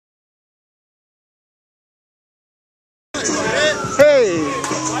Hey!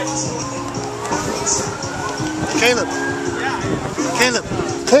 Caleb.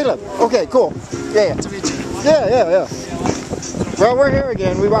 Caleb. Okay, cool. Yeah. Yeah. Well, we're here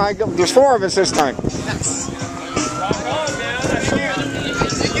again. There's 4 of us this time.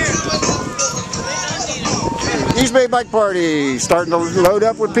 East Bay Bike Party starting to load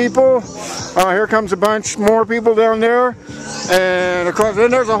up with people. Here comes a bunch more people down there, and of course, then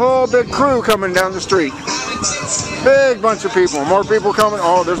there's a whole big crew coming down the street. Big bunch of people. More people coming.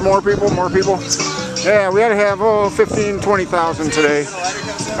 Oh, there's more people. Yeah, we had to have 15,000-20,000 today.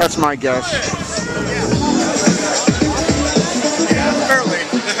 That's my guess.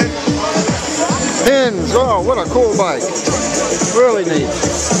 Pins. Oh, what a cool bike. Really neat.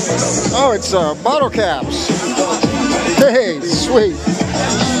 Oh, it's bottle caps. Hey, sweet.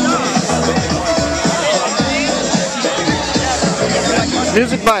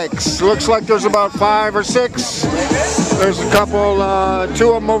 Music bikes. Looks like there's about 5 or 6. There's a couple,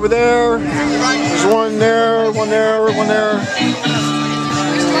 2 of them over there. There's one there, one there.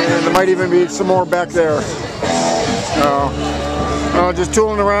 And there might even be some more back there. Just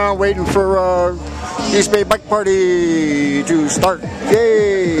tooling around, waiting for East Bay Bike Party to start.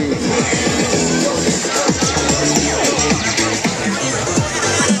 Yay!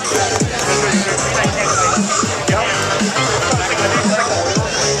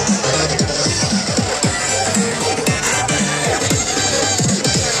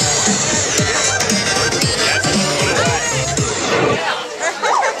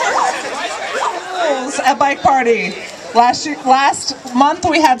 At Bike Party. Last month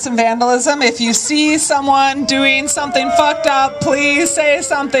we had some vandalism. If you see someone doing something fucked up, please say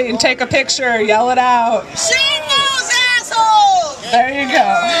something. Take a picture, yell it out. Shame those assholes! There you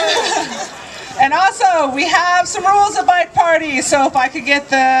go. And also, we have some rules at Bike Party, so if I could get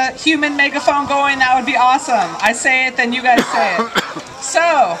the human megaphone going, that would be awesome. I say it, then you guys say it.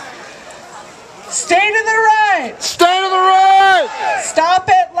 So, stay to the right! Stay to the right! Stop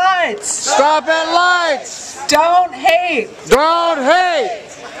at lights! Stop at lights! Don't hate! Don't hate!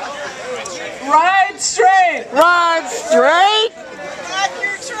 Ride straight! Ride straight! Pack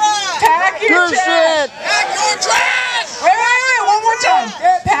your trash! Pack your Good trash! shit! Pack your trash! Wait, one more time!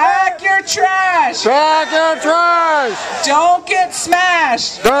 Pack your trash! Pack your trash! Don't get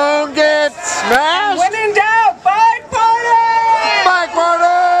smashed! Don't get smashed! When in doubt, Bike Party! Bike Party!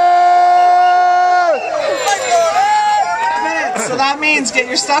 So that means get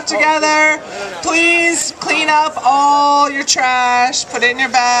your stuff together. Please clean up all your trash. Put it in your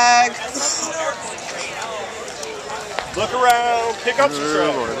bag. Look around, pick up some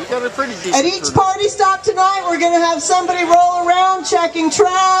trash. We got a pretty decent At each party stop tonight, we're going to have somebody roll around checking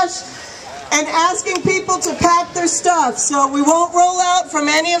trash and asking people to pack their stuff. So we won't roll out from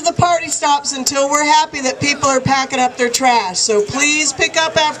any of the party stops until we're happy that people are packing up their trash. So please pick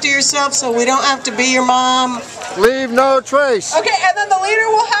up after yourself so we don't have to be your mom. Leave no trace. Okay, and then the leader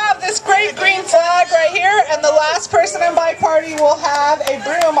will have this great green flag right here, and the last person in Bike Party will have a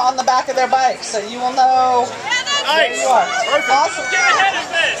broom on the back of their bike, so you will know where you are. Awesome. Get ahead of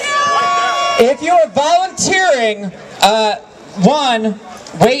this! If you are volunteering, one,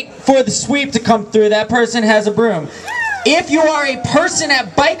 wait for the sweep to come through. That person has a broom. If you are a person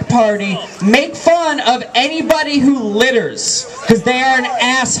at Bike Party, make fun of anybody who litters, because they are an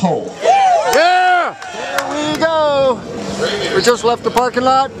asshole. Yeah! Here we go. We just left the parking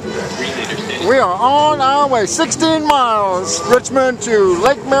lot. We are on our way. 16 miles, Richmond to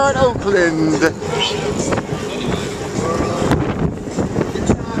Lake Merritt, Oakland.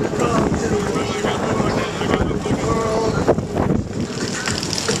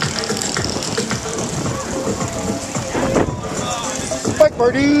 Bike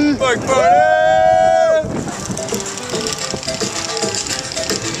Party! Bike Party!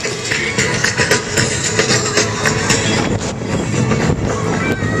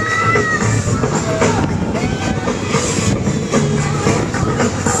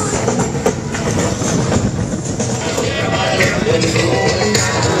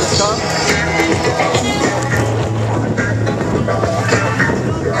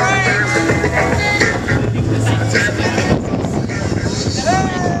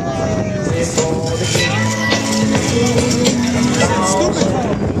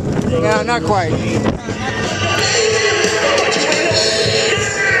 Yeah, not quite.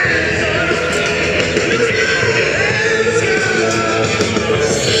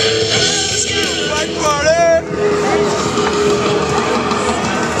 Bike Party!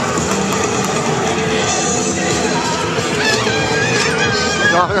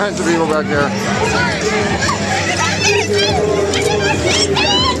 All kinds of people back there.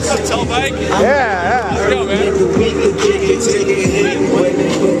 What's up, Tell Bike? Yeah. Let's go, man.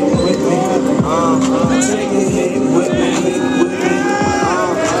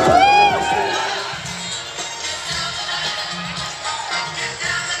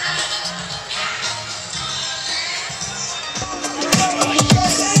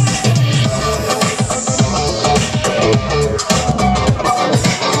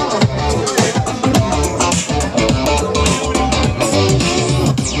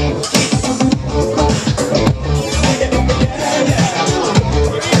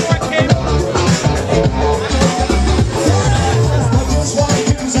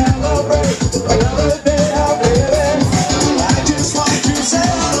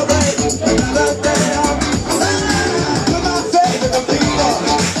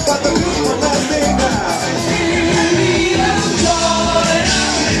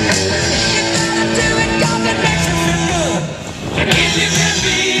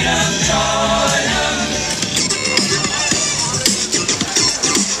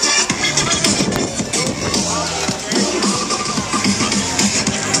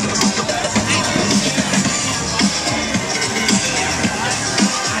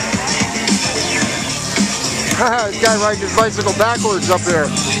 This guy riding his bicycle backwards up here.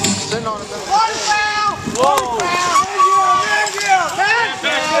 Sitting on a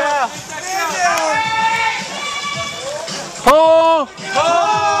Whoa! Oh!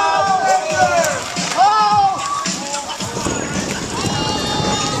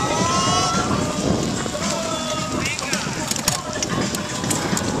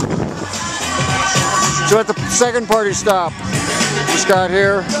 So at the second party stop, just got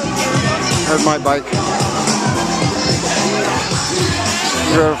here. There's my bike.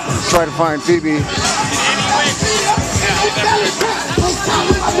 I'm gonna try to find Phoebe.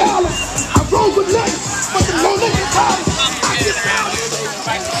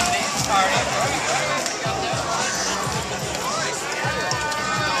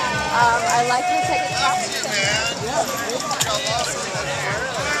 I'd like to take a coffee.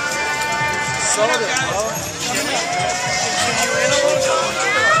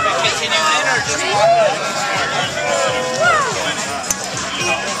 Continue in or just walk in?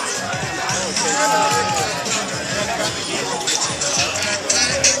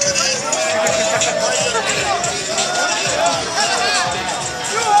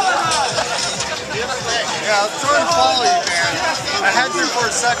 Yeah, I was trying to follow you, man. I had you for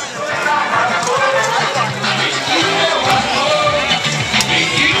a second.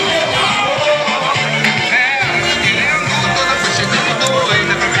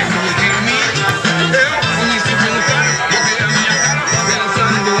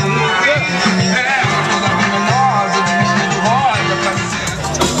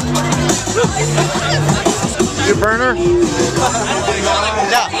 You burner? No. I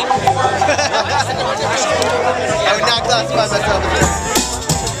would not classify myself as this.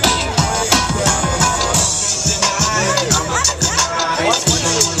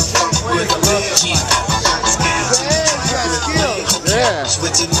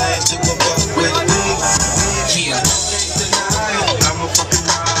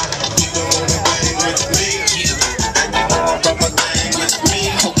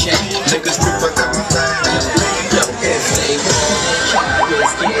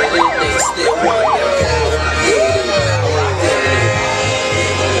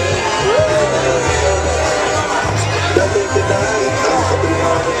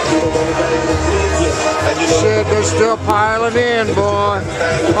 Shit, they're still piling in, boy.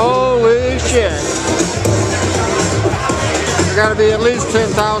 Holy shit. There gotta be at least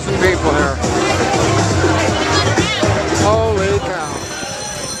 10,000 people here. Holy cow.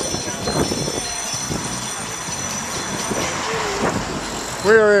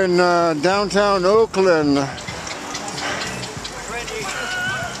 We are in downtown Oakland.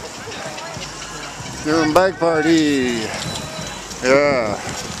 Doing bike party. Yeah.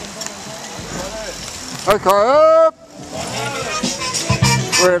 Okay.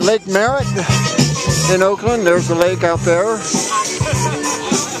 We're at Lake Merritt in Oakland. There's the lake out there.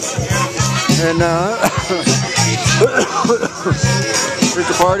 And here's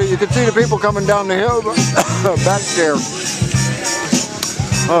the party. You can see the people coming down the hill back there.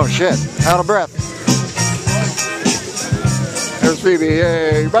 Oh shit, out of breath. There's Phoebe.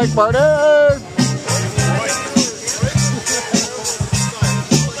 Hey, bike party!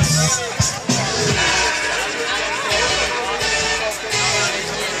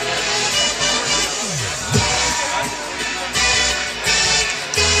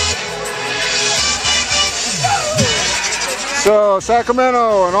 So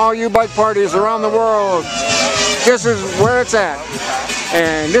Sacramento and all you bike parties around the world, this is where it's at.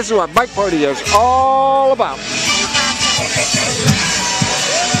 And this is what bike party is all about.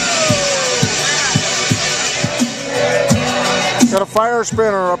 Got a fire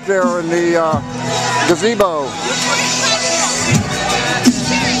spinner up there in the gazebo.